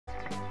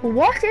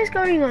What is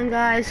going on,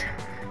 guys?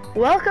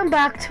 Welcome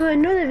back to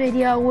another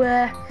video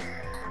where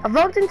I've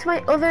logged into my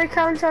other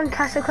account on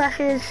Castle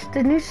Clashes,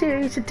 the new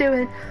series we're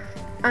doing,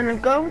 and I'm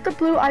going with the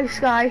blue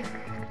ice guy.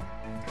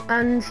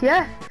 And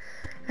yeah,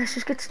 let's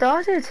just get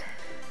started.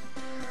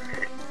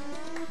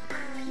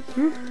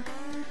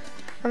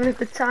 Having a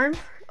good time.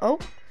 Oh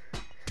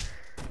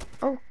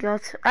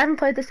god, I haven't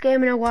played this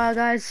game in a while,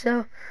 guys,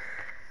 so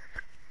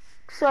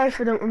sorry if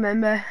I don't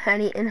remember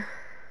anything.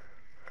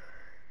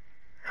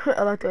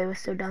 I like the way we're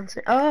still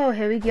dancing. Oh,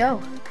 here we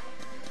go.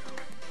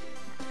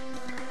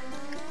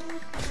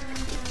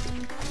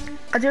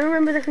 I do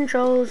remember the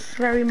controls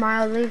very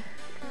mildly.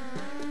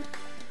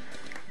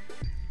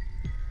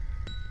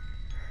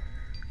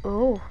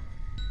 Oh,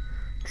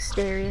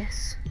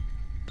 mysterious.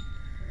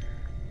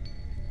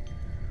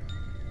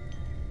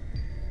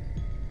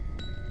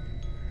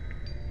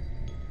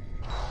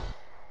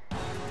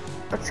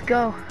 Let's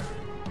go.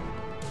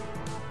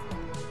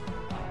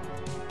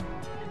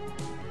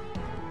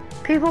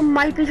 People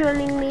might be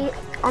joining me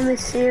on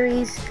this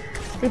series.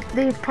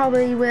 They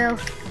probably will.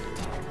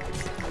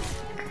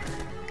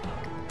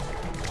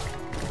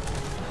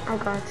 Oh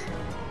god.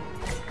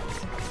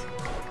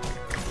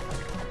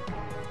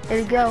 Here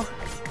we go.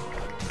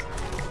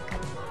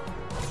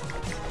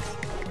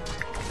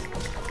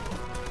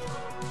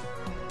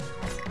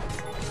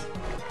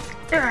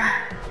 Ugh.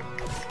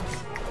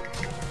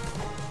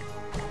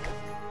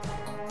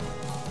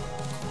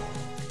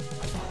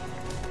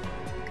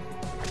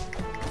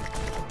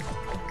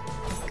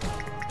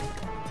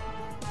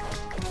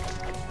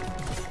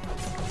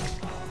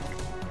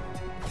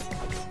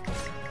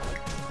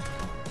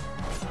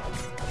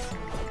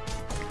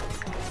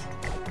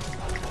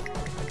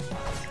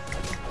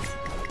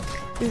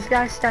 These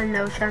guys stand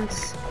no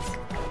chance.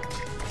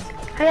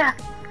 Hiya!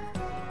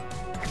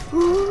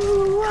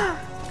 Ooh!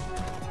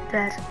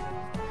 Dead.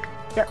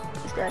 Yep,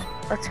 he's dead.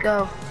 Let's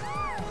go.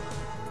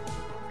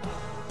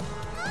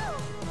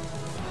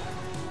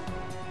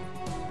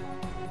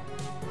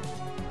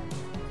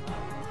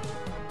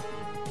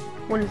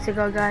 We need to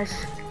go, guys.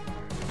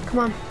 Come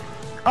on.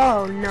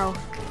 Oh no.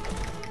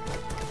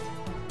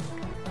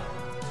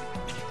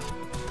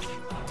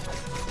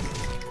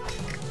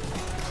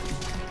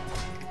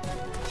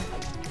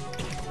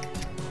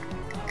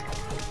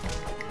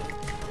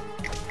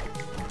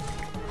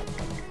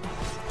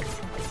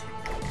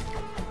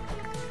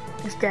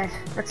 He's dead.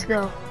 Let's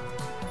go.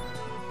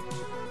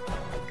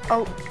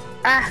 Oh.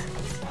 Ah.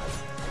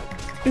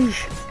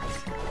 Eesh.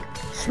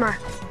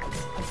 Smack.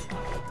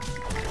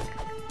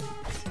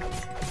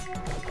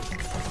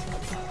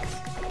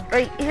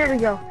 Right, here we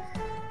go.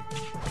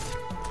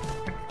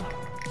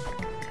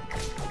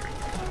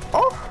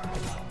 Oh.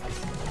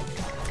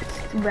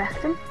 Just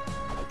wrecked him.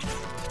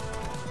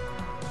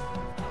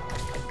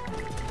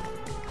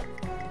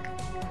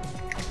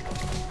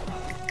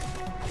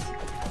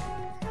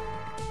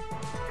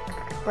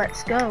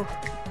 Let's go.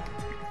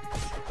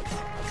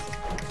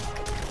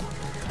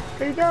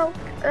 Here we go.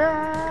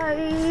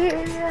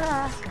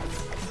 Yeah.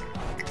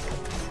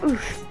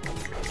 Oosh.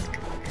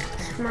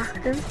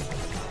 Smacked him.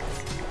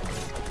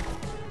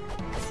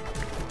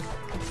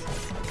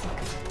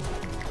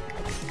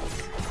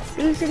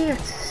 These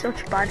idiots,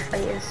 such bad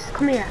fighters.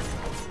 Come here.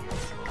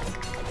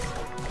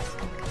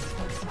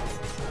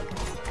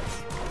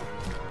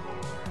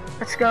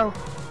 Let's go.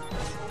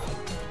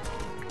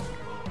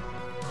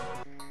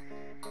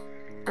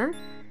 Huh?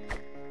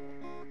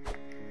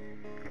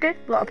 Okay,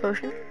 a lot of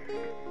potion.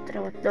 Don't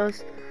know what it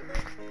does.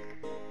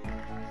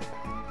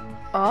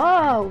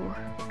 Oh,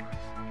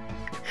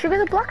 Sugar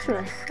the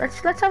blacksmith.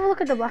 Let's have a look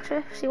at the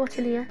blacksmith. See what's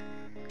in here.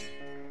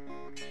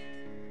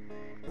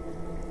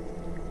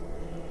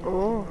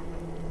 Oh,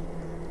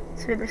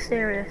 it's a bit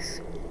mysterious.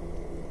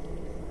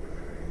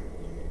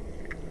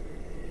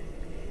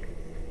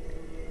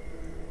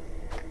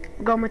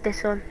 I'm going with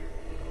this one.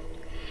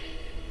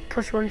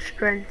 +1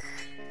 strength.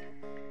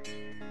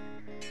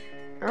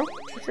 Oh,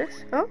 what's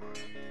this? Oh.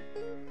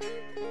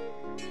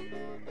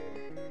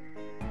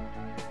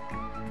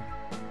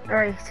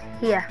 Alright,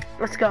 here.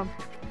 Let's go.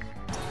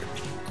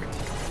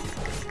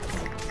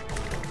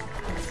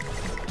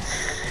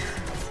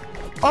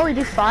 Oh, we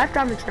do 5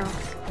 damage now.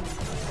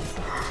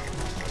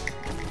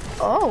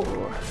 Oh.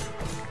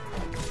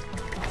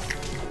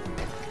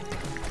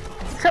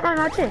 What's up my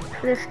magic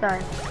for this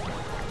guy?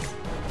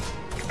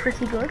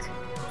 Pretty good.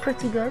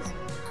 Pretty good.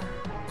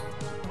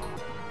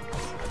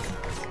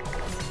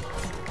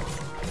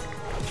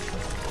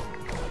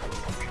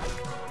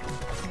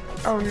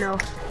 Oh no.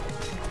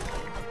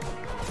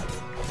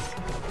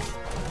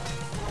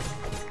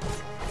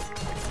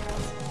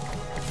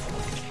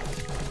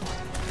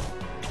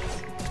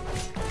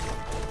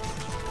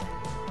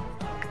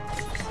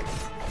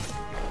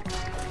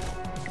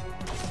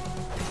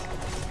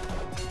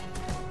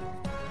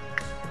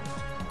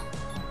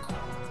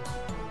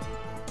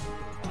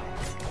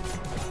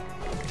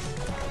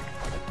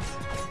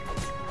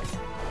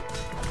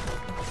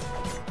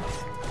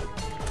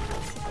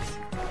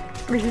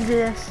 We can do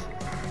this.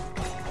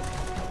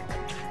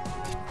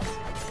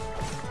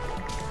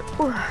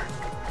 Ooh.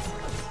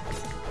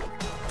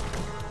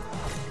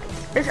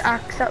 This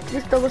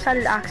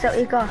double-sided axe that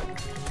we got,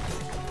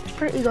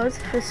 pretty good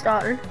for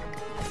starting.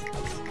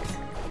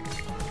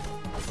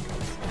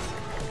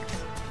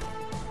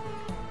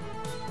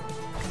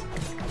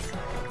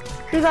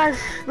 If you guys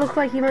look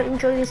like you might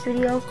enjoy this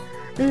video,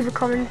 leave a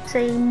comment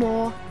saying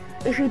more.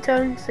 If you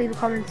don't, leave a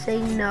comment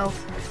saying no.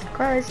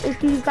 Because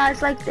if you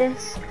guys like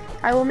this,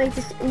 I will make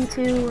this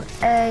into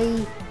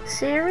a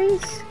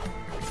series,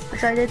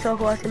 which I did talk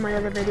about in my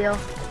other video.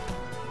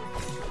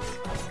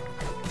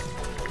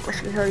 Let's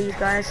kill these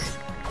guys.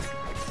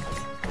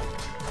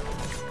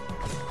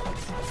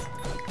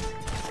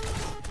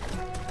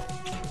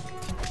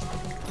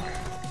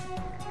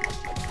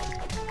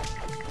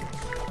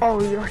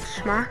 Oh, you got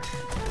smashed.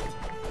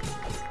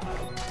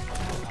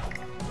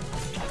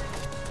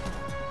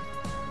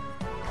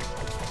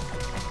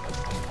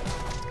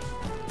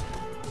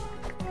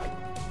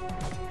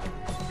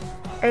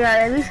 Hey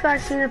guys, at least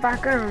guys see the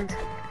background.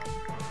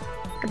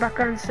 The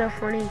background's so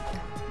funny.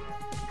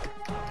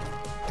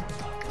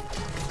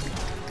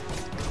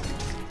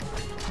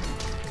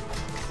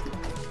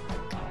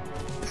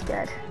 He's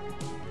dead.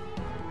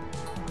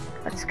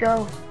 Let's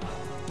go.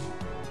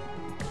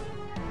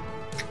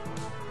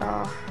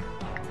 Oh,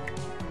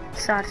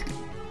 sad.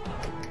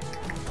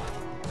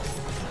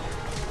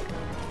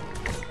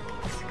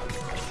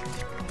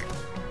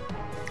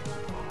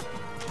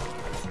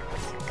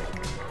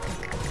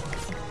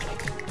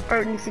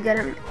 I need to get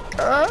him.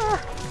 Our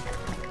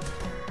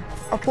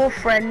poor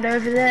friend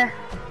over there,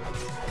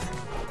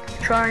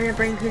 trying to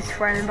bring his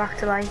friend back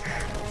to life.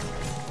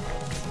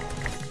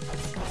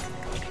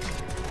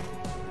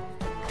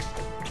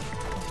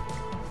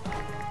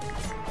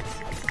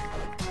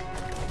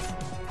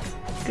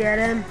 Get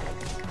him.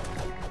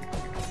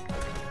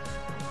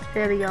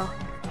 There we go.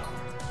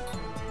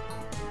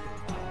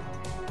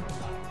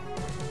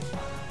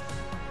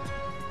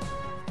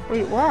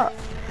 Wait, what?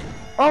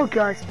 Oh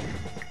god.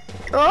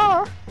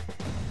 Oh!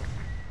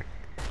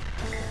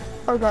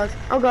 Oh god,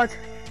 oh god.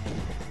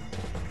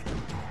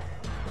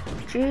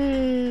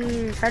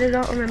 Jeez, I did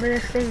not remember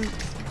this thing.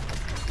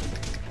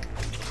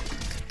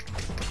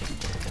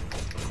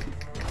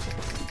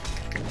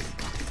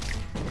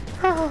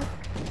 Oh,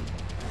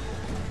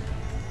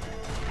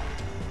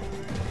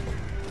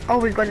 oh,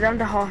 we got it down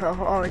to half.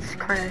 Oh, it's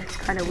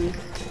kind of weak.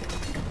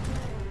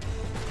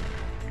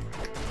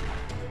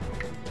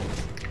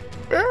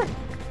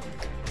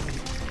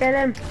 Get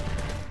him.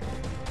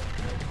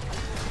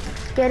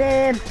 Get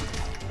him!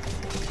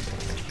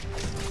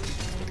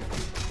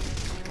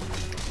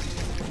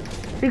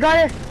 We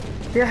got it!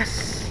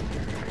 Yes!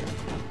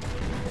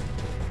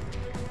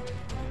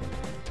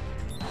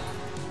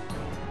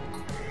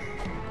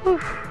 Whew,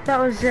 that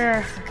was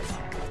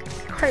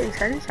quite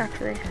intense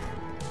actually.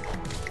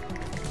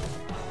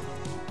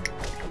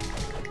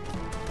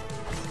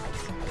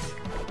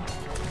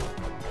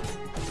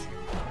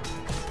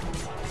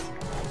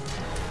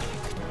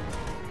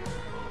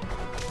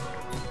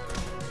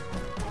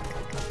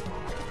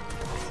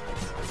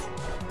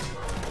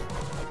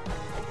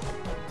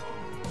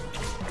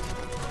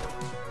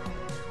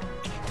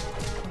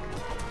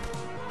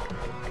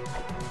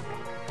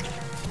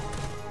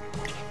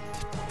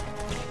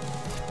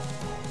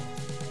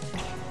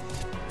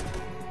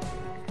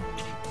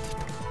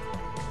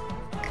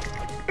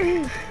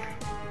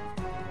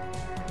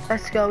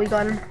 Let's go, we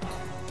got him.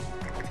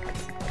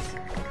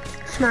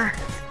 Smash.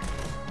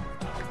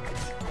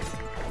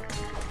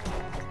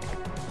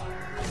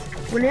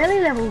 We're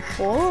nearly level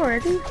 4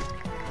 already.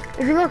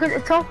 If you look at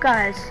the top,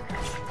 guys,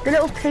 the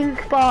little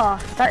pink bar,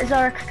 that is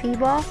our XP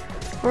bar.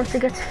 Once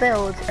it gets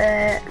filled,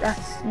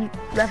 that's you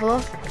level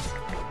up.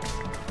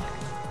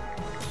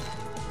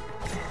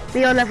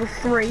 We are level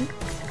 3.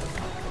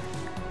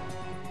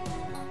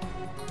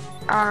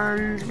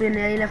 And we're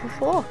nearly level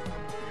 4.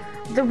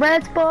 The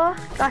red bar,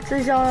 that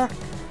is our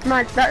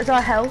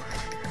health.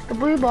 The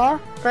blue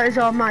bar, that is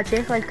our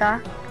magic, like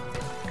that.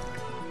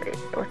 Wait,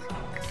 what?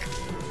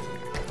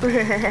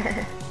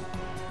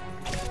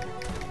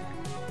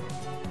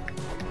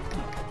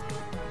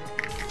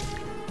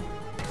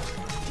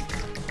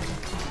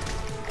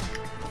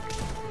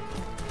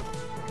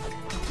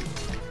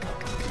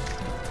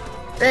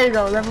 There you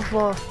go, level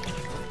 4.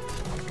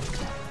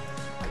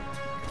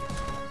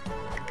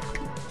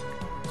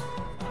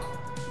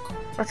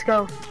 Let's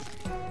go.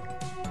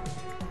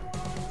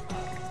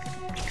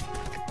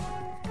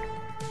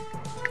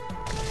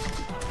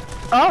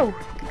 Oh,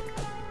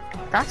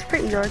 that's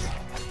pretty good.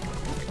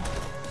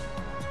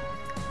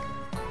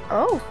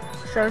 Oh,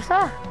 so is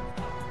that.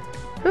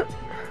 Ooh.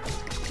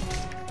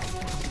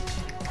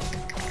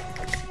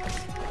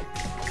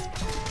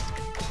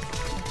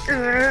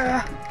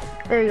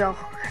 There you go.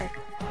 Okay.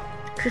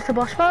 Just a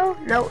boss battle?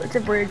 No, it's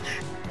a bridge.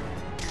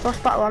 It's a boss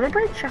battle on a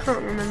bridge? I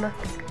can't remember.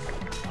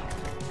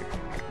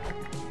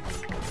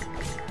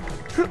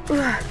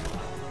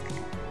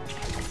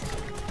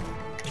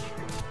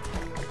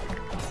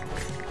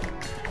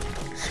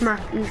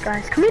 Smack these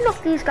guys. Can we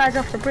knock these guys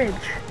off the bridge?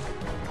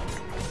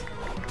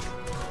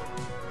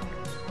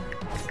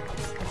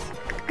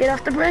 Get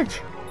off the bridge.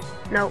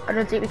 No, I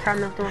don't think we can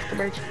knock them off the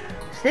bridge.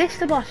 Is this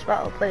the boss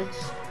battle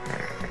place?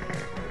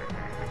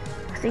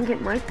 I think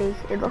it might be.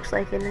 It looks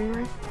like it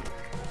anyway.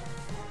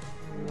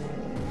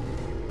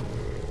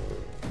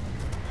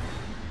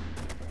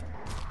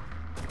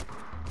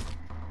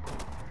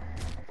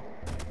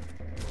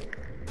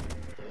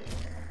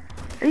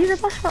 Are you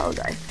the boss battle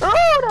guy?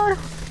 Oh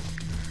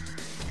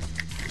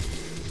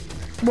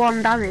no!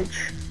 1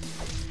 damage.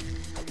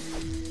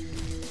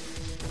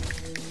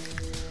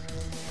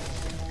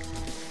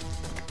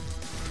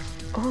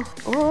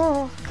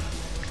 Oh.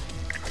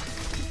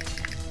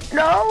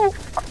 No!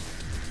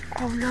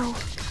 Oh no.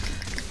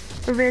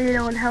 We're really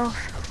low on health.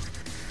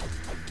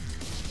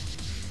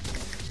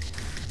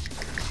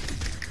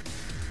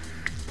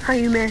 How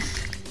you miss?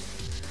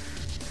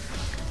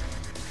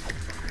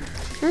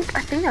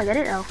 I think I get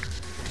it now.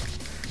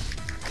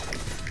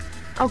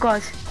 Oh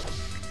god.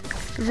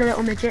 There's a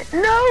little midget.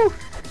 No!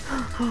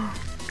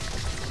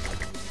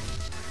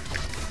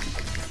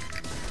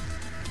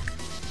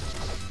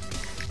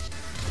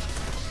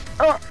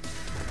 Oh!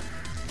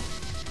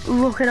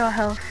 Look at our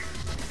health.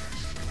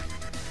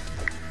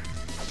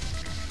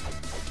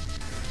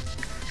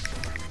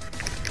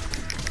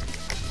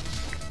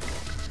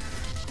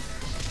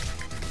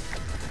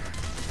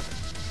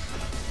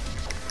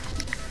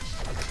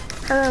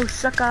 Hello,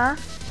 sucker.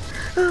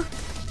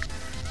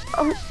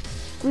 Oh,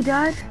 we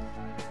died?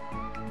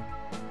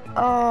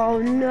 Oh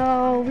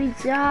no, we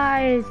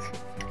died.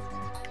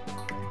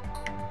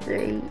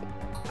 3.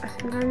 I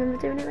think I remember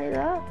doing it like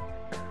that.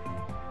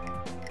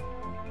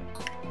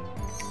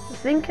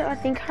 I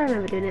think I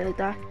remember doing it like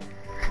that.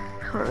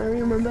 Can't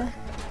really remember.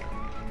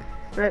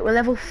 Right, we're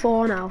level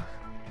 4 now.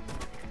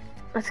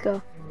 Let's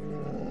go.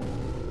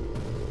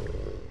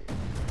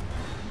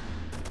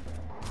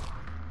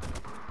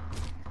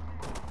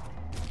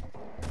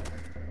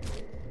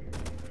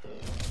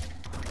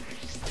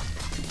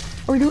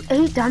 Oh, we do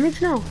 8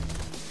 damage now.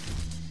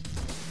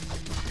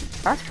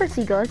 That's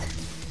pretty good.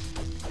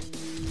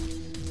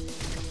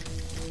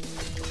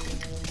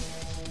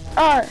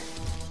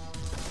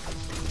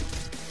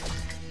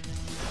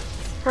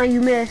 Oh,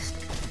 you missed.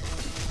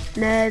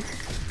 Ned.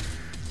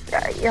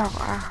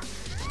 Yeah,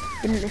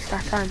 didn't miss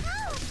that time.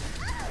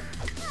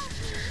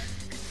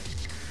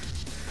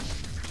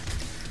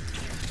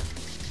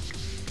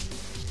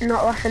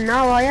 Not laughing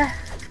now, are you?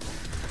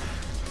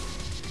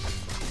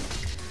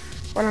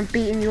 While I'm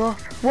beating you up.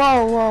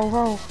 Whoa, whoa,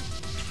 whoa.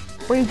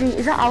 What are you doing?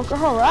 Is that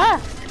alcohol?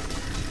 Ah!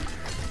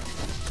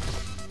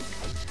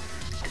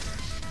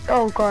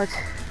 Oh god.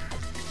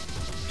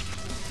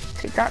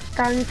 Take that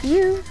down with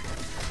you.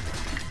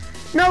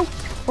 No!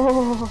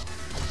 Oh,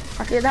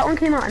 okay, that one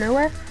came out of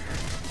nowhere.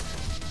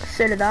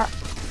 So did that.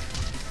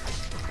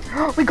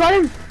 Oh, we got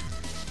him!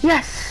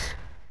 Yes!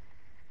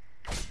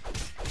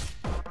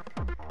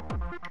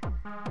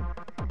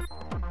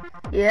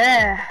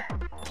 Yeah!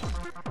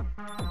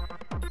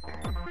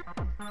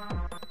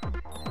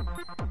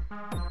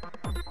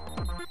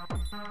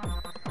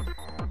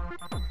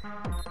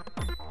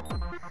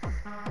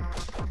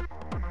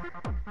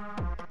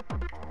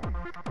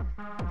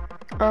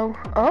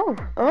 Oh,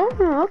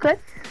 okay.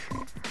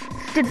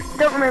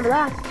 Don't remember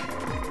that.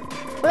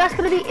 Well, that's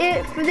gonna be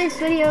it for this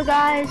video,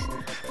 guys.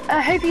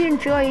 I hope you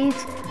enjoyed.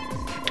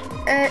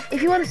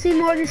 If you want to see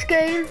more of this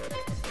game,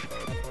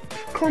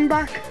 come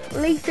back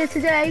later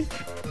today,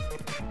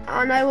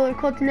 and I will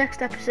record the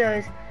next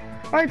episode.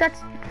 Alright,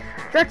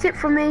 that's it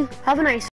from me. Have a nice